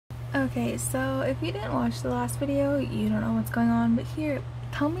Okay, so if you didn't watch the last video, you don't know what's going on, but here,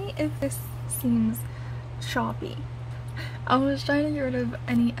 tell me if this seems choppy. I was trying to get rid of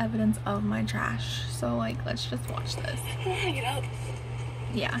any evidence of my trash, so like, let's just watch this. Get up.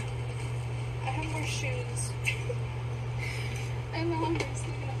 Yeah. I have more shoes. I'm not hungry, so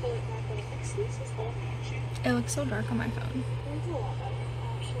I'm gonna fill it back up. This is all shoes. It looks so dark on my phone. It's a lot better,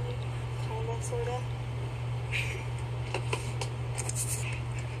 actually. Kinda, sorta.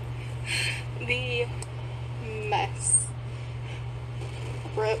 The mess.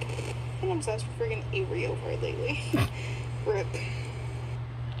 Rip. I'm obsessed with freaking Avery over it lately. Rip.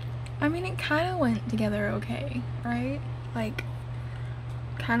 I mean, it kind of went together okay, right? Like,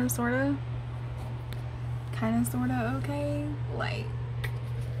 kind of, sort of okay. Like,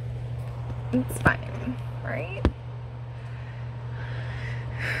 it's fine, right?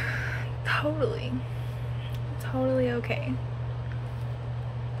 Totally okay.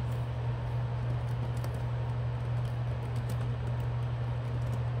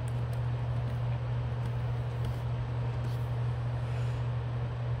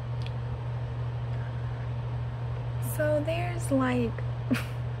 So there's like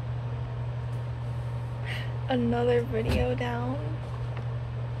another video down.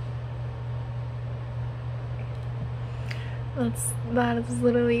 That is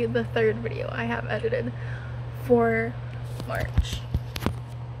literally the third video I have edited for March.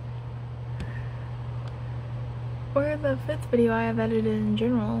 Or the fifth video I have edited in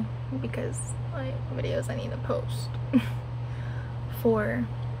general, because like videos I need to post for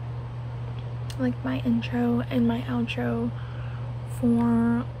like my intro and my outro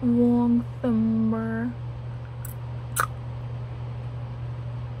for November.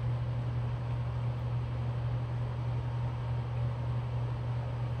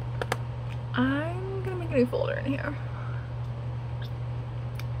 I'm gonna make a new folder in here.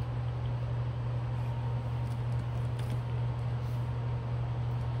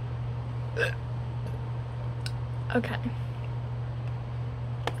 Okay.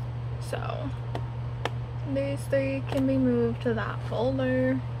 So these three can be moved to that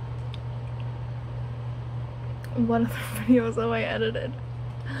folder. What other videos have I edited?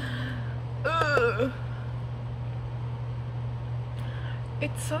 Ugh.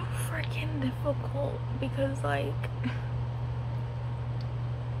 It's so freaking difficult because like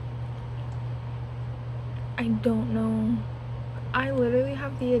I don't know. I literally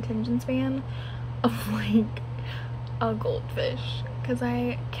have the attention span of like a goldfish because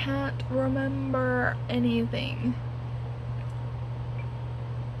I can't remember anything.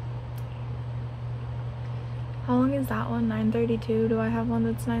 How long is that one? 9:32? Do I have one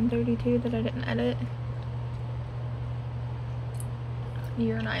that's 9:32 that I didn't edit?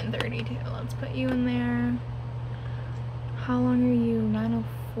 You're 9:32. Let's put you in there. How long are you?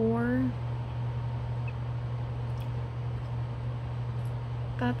 9:04?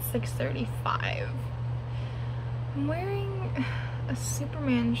 That's 6:35. I'm wearing a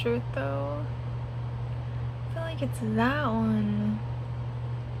Superman shirt though. I feel like it's that one.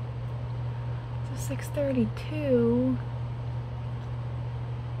 It's a 6:32.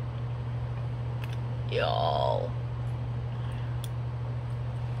 Y'all.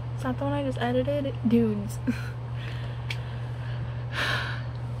 Is that the one I just edited? Dudes.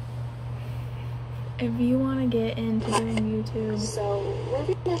 If you want to get into doing YouTube, So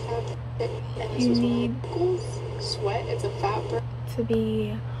we're gonna have you need sweat. It's a fat burn. to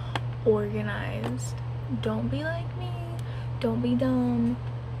be organized. Don't be like me. Don't be dumb.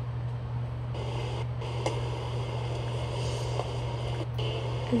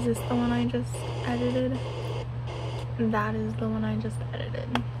 Is this the one I just edited? That is the one I just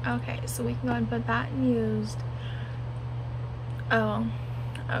edited. Okay, so we can go ahead and put that in used. Oh,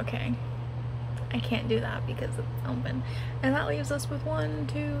 okay. I can't do that because it's open. And that leaves us with 1,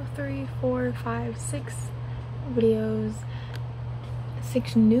 2, 3, 4, 5, 6 videos.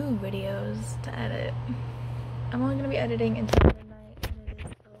 6 new videos to edit. I'm only going to be editing until midnight and it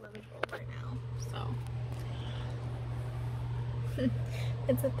is 11:12 right now. So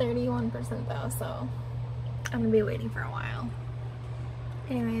it's at 31% though, so I'm going to be waiting for a while.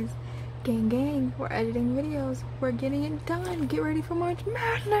 Anyways, gang, we're editing videos. We're getting it done. Get ready for March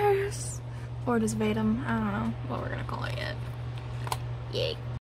Madness. Or just Vatum. I don't know what we're gonna call it yet. Yay.